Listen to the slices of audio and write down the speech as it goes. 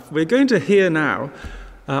We're going to hear now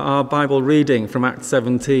our Bible reading from Acts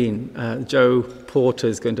 17. Joe Porter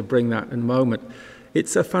is going to bring that in a moment.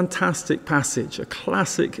 It's a fantastic passage, a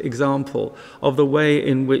classic example of the way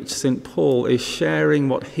in which St. Paul is sharing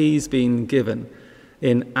what he's been given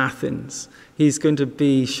in Athens. He's going to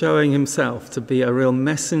be showing himself to be a real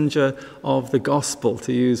messenger of the gospel,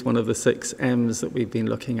 to use one of the 6 M's that we've been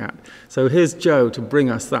looking at. So here's Joe to bring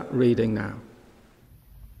us that reading now.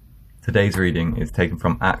 Today's reading is taken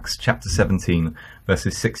from Acts chapter 17,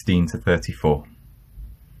 verses 16 to 34.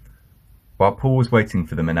 While Paul was waiting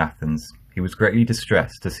for them in Athens, he was greatly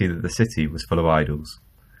distressed to see that the city was full of idols.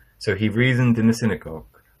 So he reasoned in the synagogue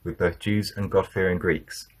with both Jews and God-fearing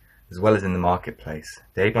Greeks, as well as in the marketplace,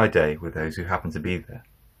 day by day with those who happened to be there.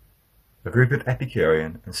 A group of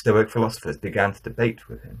Epicurean and Stoic philosophers began to debate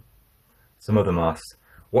with him. Some of them asked,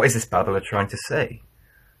 "What is this babbler trying to say?"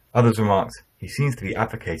 Others remarked, "He seems to be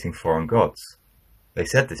advocating foreign gods." They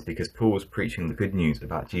said this because Paul was preaching the good news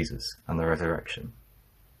about Jesus and the resurrection.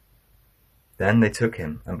 Then they took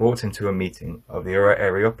him and brought him to a meeting of the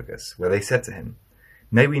Areopagus, where they said to him,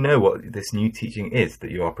 "May we know what this new teaching is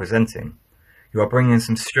that you are presenting? You are bringing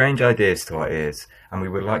some strange ideas to our ears, and we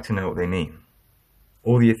would like to know what they mean."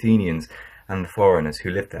 All the Athenians and the foreigners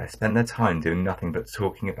who lived there spent their time doing nothing but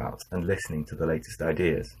talking about and listening to the latest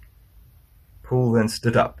ideas. Paul then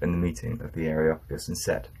stood up in the meeting of the Areopagus and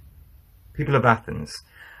said, "People of Athens,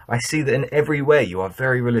 I see that in every way you are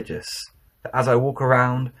very religious, that as I walk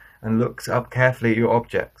around and looked up carefully at your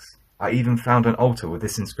objects, I even found an altar with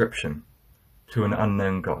this inscription, 'To an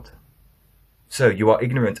unknown God.' So you are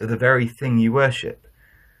ignorant of the very thing you worship,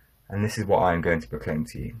 and this is what I am going to proclaim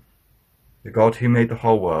to you. The God who made the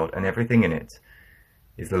whole world and everything in it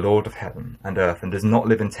is the Lord of heaven and earth and does not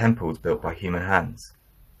live in temples built by human hands.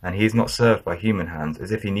 And he is not served by human hands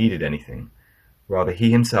as if he needed anything. Rather, he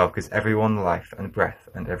himself gives everyone life and breath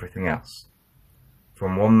and everything else.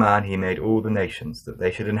 From one man he made all the nations, that they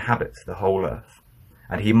should inhabit the whole earth.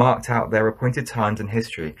 And he marked out their appointed times in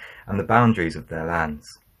history and the boundaries of their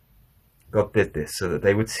lands. God did this so that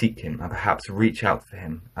they would seek him and perhaps reach out for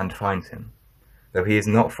him and find him, though he is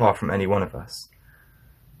not far from any one of us.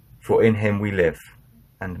 For in him we live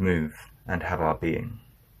and move and have our being.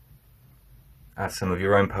 As some of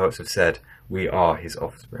your own poets have said, we are his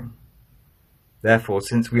offspring. Therefore,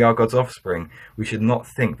 since we are God's offspring, we should not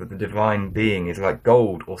think that the divine being is like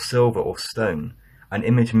gold or silver or stone, an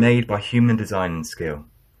image made by human design and skill.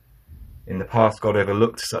 In the past, God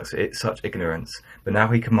overlooked such ignorance, but now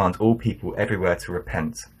he commands all people everywhere to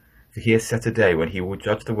repent, for he has set a day when he will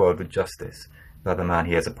judge the world with justice by the man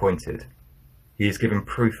he has appointed. He has given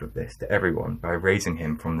proof of this to everyone by raising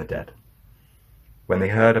him from the dead." When they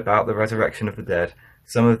heard about the resurrection of the dead,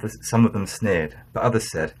 some of them sneered, but others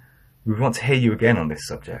said, "We want to hear you again on this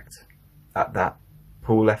subject." At that,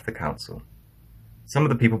 Paul left the council. Some of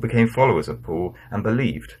the people became followers of Paul and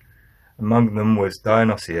believed. Among them was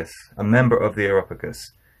Dionysius, a member of the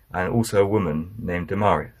Areopagus, and also a woman named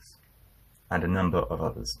Damaris, and a number of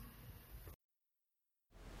others.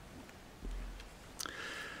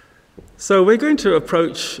 So we're going to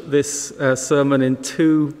approach this sermon in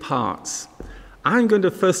 2 parts. I'm going to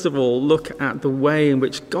first of all look at the way in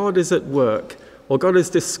which God is at work, or God is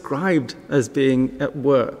described as being at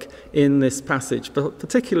work in this passage, but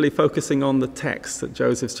particularly focusing on the text that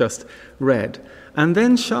Joseph's just read. And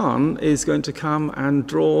then Sean is going to come and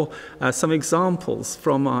draw some examples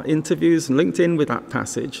from our interviews and linked in with that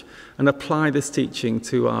passage and apply this teaching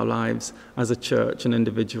to our lives as a church and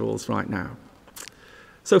individuals right now.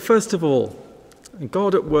 So first of all,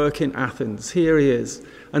 God at work in Athens, here he is.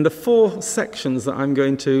 And the 4 sections that I'm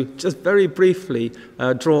going to just very briefly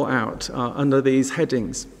draw out are under these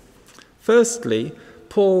headings. Firstly,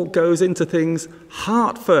 Paul goes into things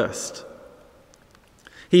heart first.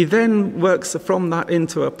 He then works from that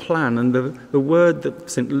into a plan, and the word that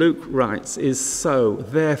St. Luke writes is so,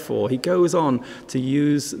 therefore. He goes on to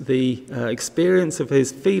use the experience of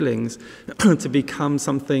his feelings to become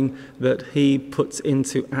something that he puts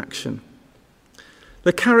into action.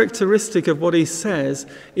 The characteristic of what he says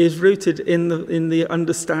is rooted in the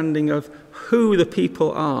understanding of who the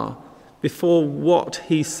people are before what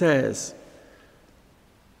he says.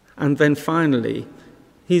 And then finally,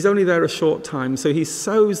 he's only there a short time, so he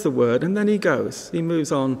sows the word and then he goes. He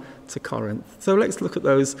moves on to Corinth. So let's look at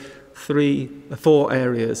those 4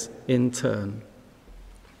 areas in turn.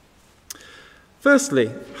 Firstly,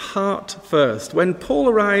 heart first. When Paul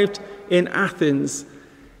arrived in Athens,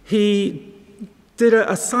 he did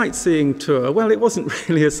a sightseeing tour. Well, it wasn't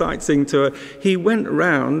really a sightseeing tour. He went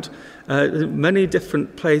round many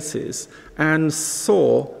different places and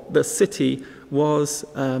saw the city was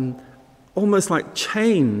almost like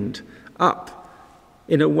chained up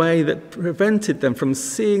in a way that prevented them from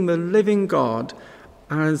seeing the living God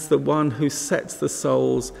as the one who sets the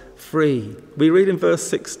souls free. We read in verse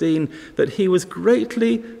 16 that he was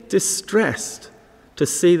greatly distressed to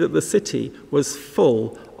see that the city was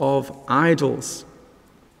full of idols.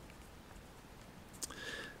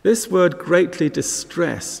 This word greatly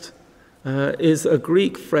distressed is a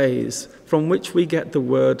Greek phrase from which we get the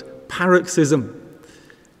word paroxysm.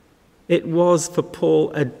 It was for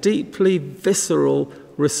Paul a deeply visceral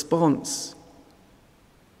response.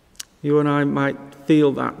 You and I might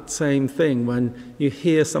feel that same thing when you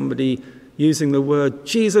hear somebody using the word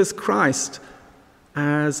Jesus Christ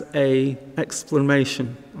as an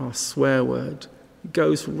exclamation or swear word. It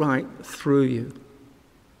goes right through you.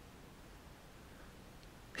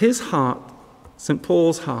 His heart, St.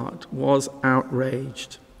 Paul's heart, was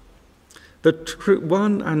outraged. The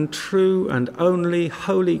one and true and only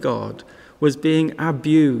holy God was being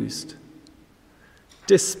abused,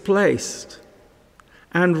 displaced,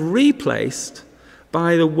 and replaced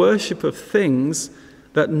by the worship of things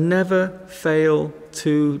that never fail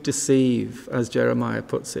to deceive, as Jeremiah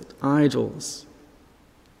puts it, idols.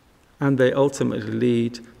 And they ultimately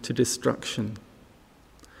lead to destruction.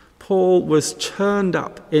 Paul was churned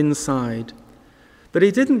up inside. But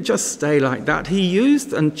he didn't just stay like that. He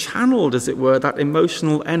used and channeled, as it were, that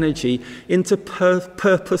emotional energy into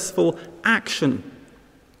purposeful action.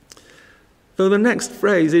 Though the next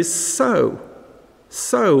phrase is so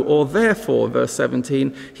or therefore, verse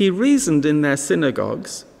 17, he reasoned in their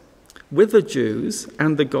synagogues with the Jews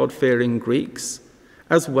and the God-fearing Greeks,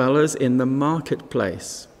 as well as in the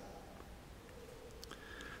marketplace.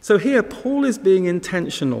 So here, Paul is being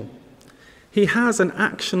intentional. He has an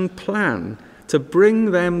action plan to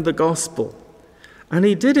bring them the gospel. And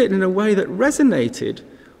he did it in a way that resonated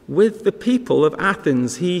with the people of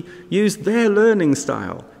Athens. He used their learning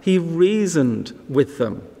style. He reasoned with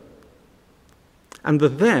them. And the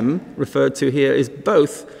them referred to here is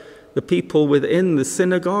both the people within the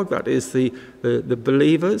synagogue, that is the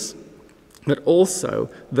believers, but also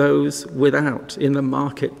those without in the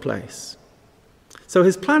marketplace. So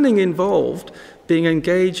his planning involved being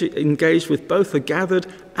engaged with both the gathered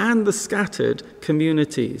and the scattered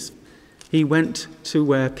communities. He went to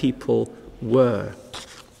where people were,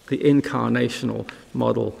 the incarnational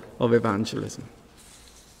model of evangelism.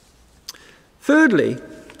 Thirdly,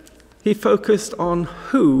 he focused on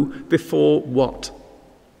who before what.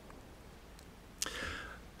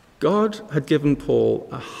 God had given Paul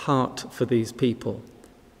a heart for these people.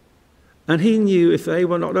 And he knew if they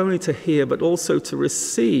were not only to hear but also to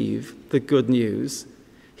receive the good news,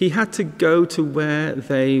 he had to go to where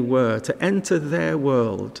they were, to enter their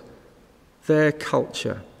world, their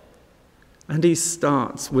culture. And he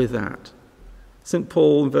starts with that. St.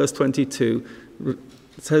 Paul, in verse 22,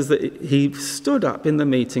 says that he stood up in the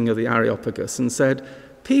meeting of the Areopagus and said,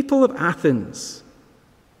 "People of Athens,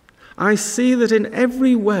 I see that in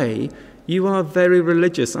every way you are very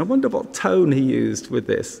religious." I wonder what tone he used with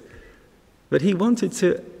this. But he wanted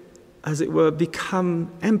to, as it were, become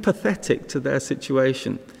empathetic to their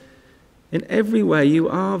situation. In every way you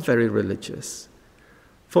are very religious.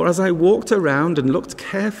 For as I walked around and looked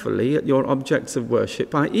carefully at your objects of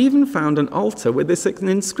worship, I even found an altar with this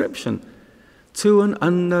inscription, "To an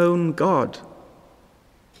unknown God."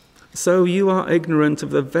 So you are ignorant of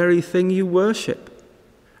the very thing you worship.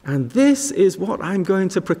 And this is what I'm going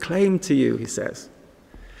to proclaim to you, he says.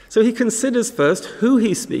 So he considers first who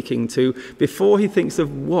he's speaking to before he thinks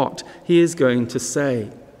of what he is going to say.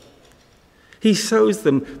 He shows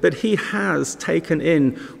them that he has taken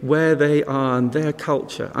in where they are and their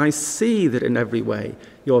culture. I see that in every way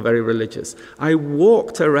you're very religious. I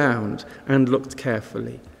walked around and looked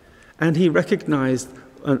carefully. And he recognized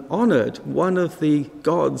and honored one of the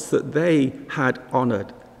gods that they had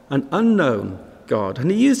honored, an unknown God.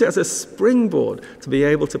 And he used it as a springboard to be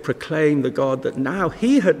able to proclaim the God that now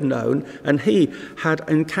he had known and he had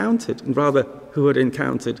encountered, and rather who had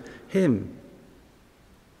encountered him.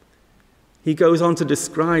 He goes on to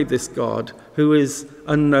describe this God who is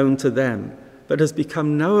unknown to them, but has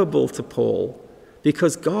become knowable to Paul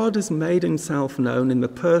because God has made himself known in the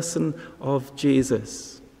person of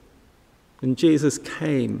Jesus. And Jesus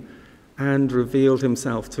came and revealed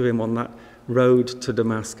himself to him on that road to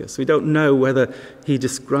Damascus. We don't know whether he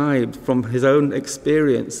described from his own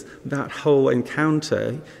experience that whole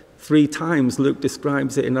encounter. 3 times Luke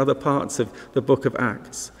describes it in other parts of the book of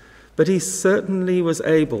Acts. But he certainly was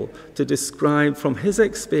able to describe from his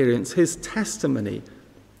experience, his testimony,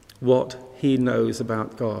 what he knows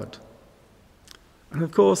about God. And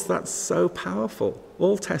of course, that's so powerful.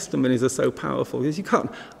 All testimonies are so powerful because you can't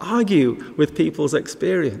argue with people's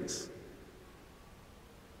experience.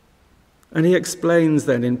 And he explains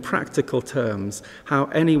then in practical terms how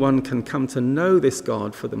anyone can come to know this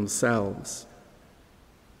God for themselves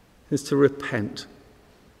is to repent,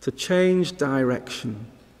 to change direction,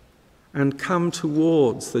 and come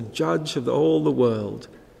towards the judge of all the world,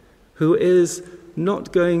 who is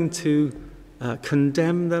not going to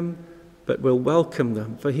condemn them, but will welcome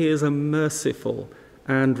them, for he is a merciful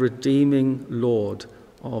and redeeming Lord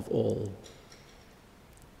of all.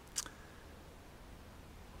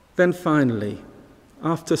 Then finally,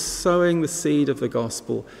 after sowing the seed of the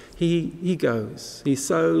gospel, he goes. He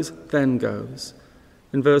sows, then goes.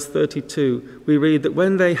 In verse 32, we read that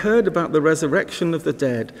when they heard about the resurrection of the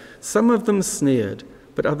dead, some of them sneered,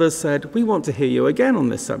 but others said, "We want to hear you again on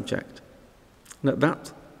this subject." And at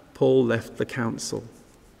that, Paul left the council.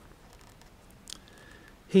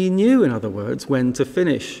 He knew, in other words, when to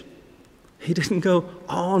finish. He didn't go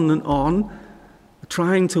on,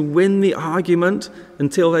 trying to win the argument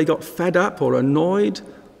until they got fed up or annoyed.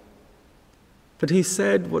 But he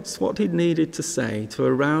said what he needed to say to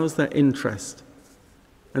arouse their interest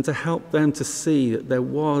and to help them to see that there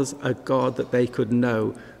was a God that they could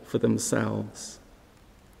know for themselves.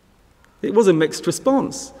 It was a mixed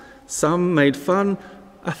response. Some made fun,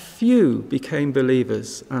 a few became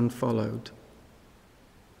believers and followed.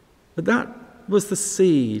 But that was the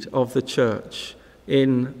seed of the church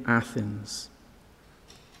in Athens.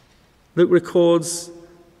 Luke records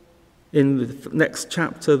in the next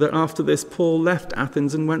chapter that after this, Paul left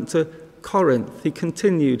Athens and went to Corinth. He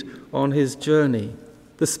continued on his journey.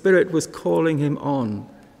 The Spirit was calling him on.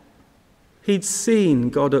 He'd seen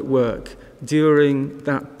God at work during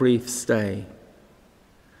that brief stay.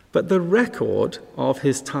 But the record of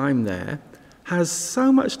his time there has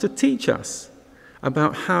so much to teach us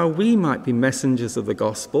about how we might be messengers of the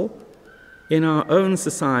gospel in our own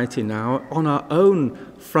society now, on our own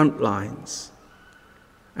front lines.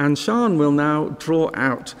 And Sean will now draw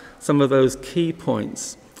out some of those key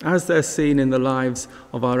points as they're seen in the lives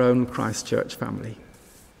of our own Christchurch family.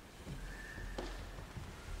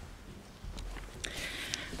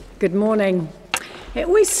 Good morning. It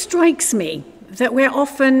always strikes me that we're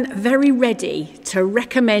often very ready to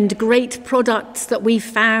recommend great products that we've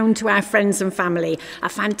found to our friends and family. A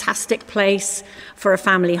fantastic place for a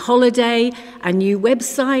family holiday, a new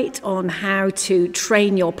website on how to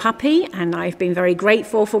train your puppy, and I've been very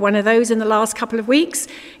grateful for one of those in the last couple of weeks.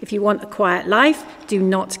 If you want a quiet life, do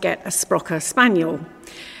not get a Sprocker Spaniel.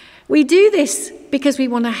 We do this because we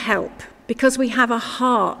want to help, because we have a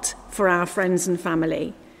heart for our friends and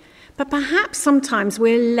family. But perhaps sometimes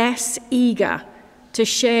we're less eager to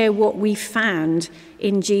share what we found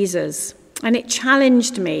in Jesus. And it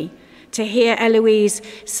challenged me to hear Eloise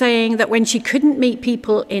saying that when she couldn't meet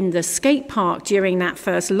people in the skate park during that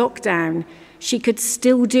first lockdown, she could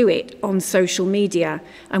still do it on social media.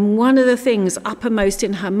 And one of the things uppermost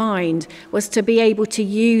in her mind was to be able to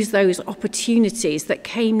use those opportunities that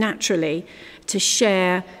came naturally to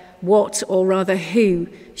share what, or rather who,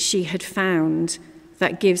 she had found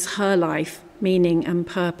that gives her life meaning and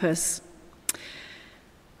purpose.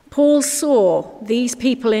 Paul saw these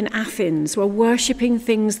people in Athens were worshipping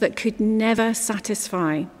things that could never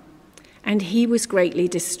satisfy, and he was greatly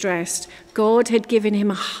distressed. God had given him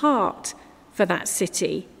a heart for that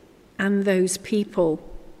city and those people.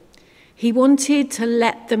 He wanted to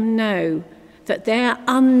let them know that their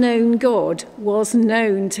unknown God was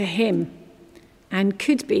known to him and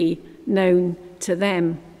could be known to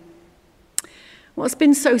them. What's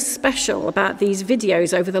been so special about these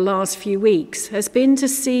videos over the last few weeks has been to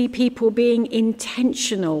see people being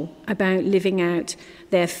intentional about living out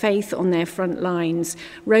their faith on their front lines.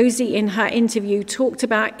 Rosie, in her interview, talked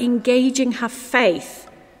about engaging her faith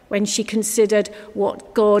when she considered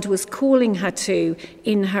what God was calling her to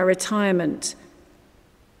in her retirement.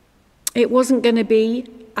 It wasn't going to be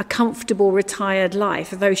a comfortable retired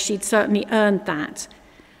life, though she'd certainly earned that.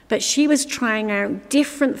 But she was trying out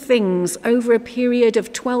different things over a period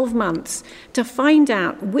of 12 months to find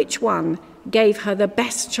out which one gave her the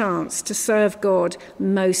best chance to serve God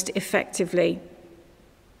most effectively.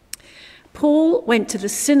 Paul went to the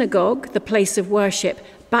synagogue, the place of worship,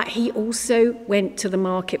 but he also went to the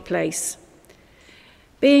marketplace.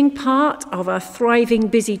 Being part of a thriving,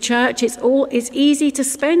 busy church, it's easy to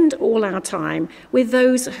spend all our time with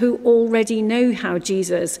those who already know how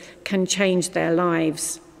Jesus can change their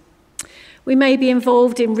lives. We may be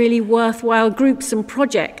involved in really worthwhile groups and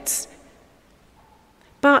projects.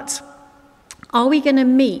 But are we going to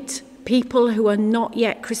meet people who are not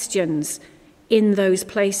yet Christians in those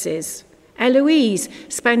places Eloise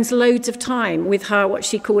spends loads of time with what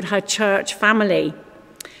she called her church family.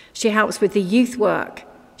 She helps with the youth work.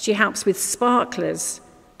 She helps with sparklers.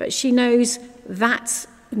 But she knows that's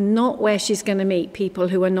not where she's going to meet people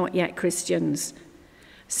who are not yet Christians.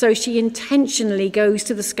 So she intentionally goes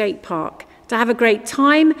to the skate park to have a great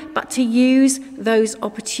time, but to use those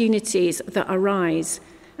opportunities that arise.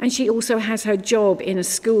 And she also has her job in a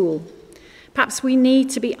school. Perhaps we need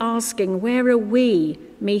to be asking, where are we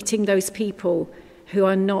meeting those people who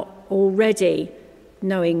are not already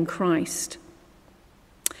knowing Christ?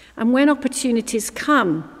 And when opportunities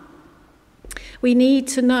come, we need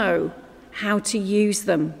to know how to use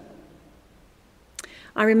them.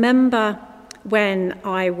 I remember when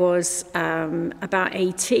I was about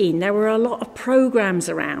 18, there were a lot of programs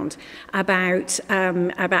around about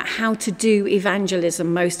how to do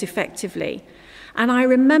evangelism most effectively. And I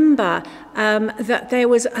remember that there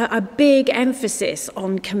was a big emphasis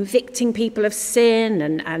on convicting people of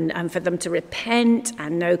sin and for them to repent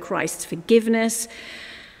and know Christ's forgiveness.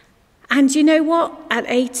 And you know what? At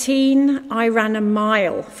 18, I ran a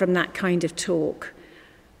mile from that kind of talk.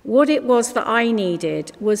 What it was that I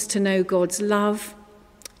needed was to know God's love,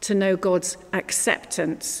 to know God's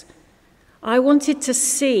acceptance. I wanted to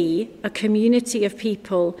see a community of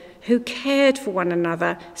people who cared for one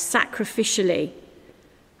another sacrificially.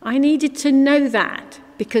 I needed to know that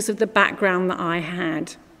because of the background that I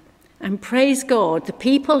had. And praise God, the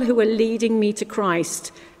people who were leading me to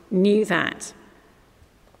Christ knew that.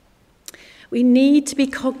 We need to be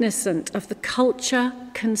cognizant of the culture,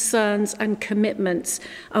 concerns, and commitments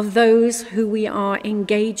of those who we are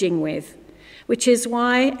engaging with, which is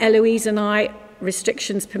why Eloise and I,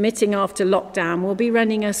 restrictions permitting after lockdown, will be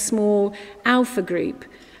running a small alpha group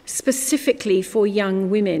specifically for young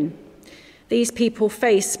women. These people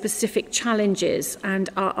face specific challenges and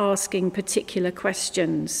are asking particular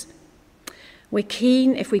questions. We're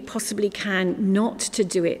keen, if we possibly can, not to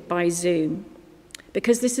do it by Zoom,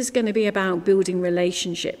 because this is going to be about building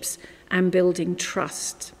relationships and building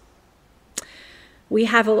trust. We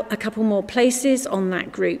have a couple more places on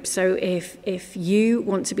that group, so if you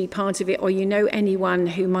want to be part of it or you know anyone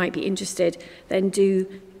who might be interested, then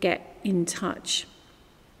do get in touch.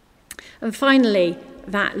 And finally,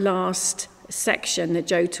 that last section that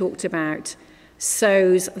Joe talked about,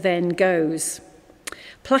 sows then goes.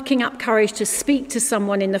 Plucking up courage to speak to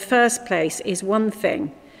someone in the first place is one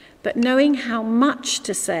thing, but knowing how much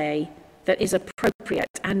to say that is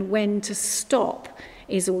appropriate and when to stop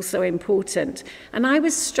is also important. And I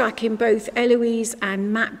was struck in both Eloise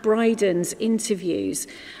and Matt Bryden's interviews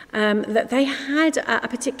that they had a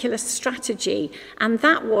particular strategy, and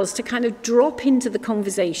that was to kind of drop into the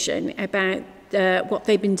conversation about what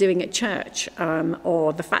they've been doing at church,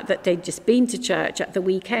 or the fact that they'd just been to church at the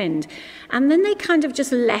weekend. And then they kind of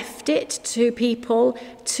just left it to people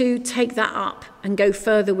to take that up and go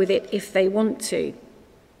further with it if they want to.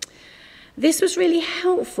 This was really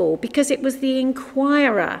helpful because it was the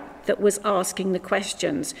inquirer that was asking the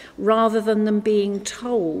questions rather than them being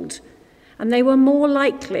told. And they were more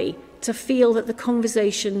likely to feel that the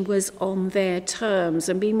conversation was on their terms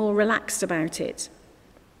and be more relaxed about it.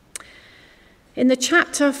 In the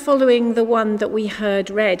chapter following the one that we heard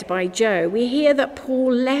read by Joe, we hear that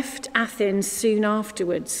Paul left Athens soon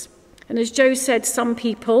afterwards. And as Joe said, some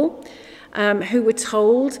people who were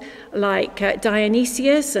told, like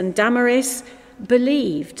Dionysius and Damaris,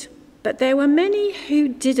 believed, but there were many who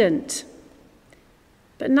didn't.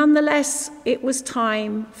 But nonetheless, it was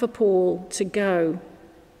time for Paul to go.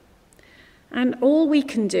 And all we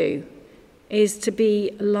can do is to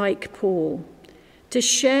be like Paul, to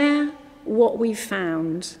share what we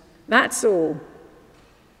found. That's all.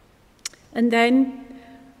 And then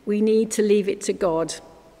we need to leave it to God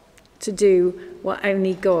to do what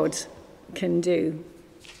only God can do.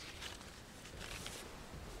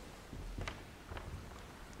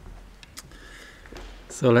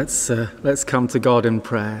 So let's come to God in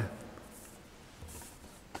prayer.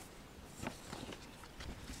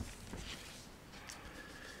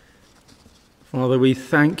 Father, we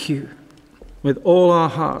thank you with all our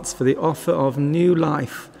hearts for the offer of new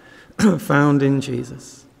life found in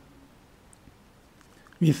Jesus.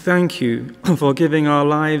 We thank you for giving our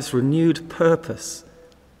lives renewed purpose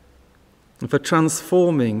and for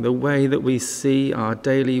transforming the way that we see our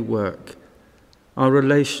daily work, our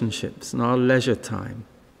relationships, and our leisure time.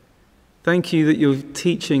 Thank you that you're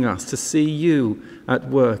teaching us to see you at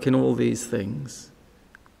work in all these things.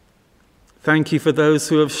 Thank you for those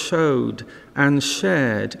who have showed and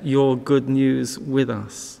shared your good news with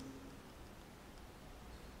us.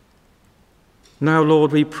 Now,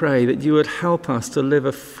 Lord, we pray that you would help us to live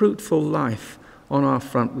a fruitful life on our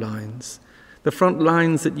front lines, the front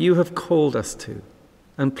lines that you have called us to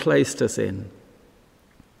and placed us in.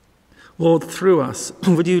 Lord, through us,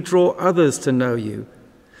 would you draw others to know you?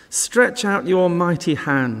 Stretch out your mighty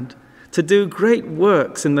hand to do great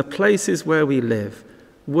works in the places where we live,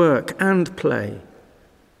 work and play,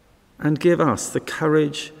 and give us the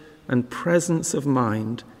courage and presence of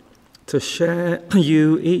mind to share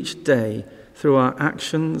you each day through our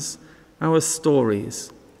actions, our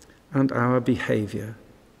stories, and our behavior.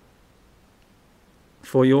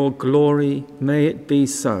 For your glory, may it be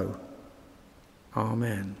so.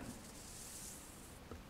 Amen.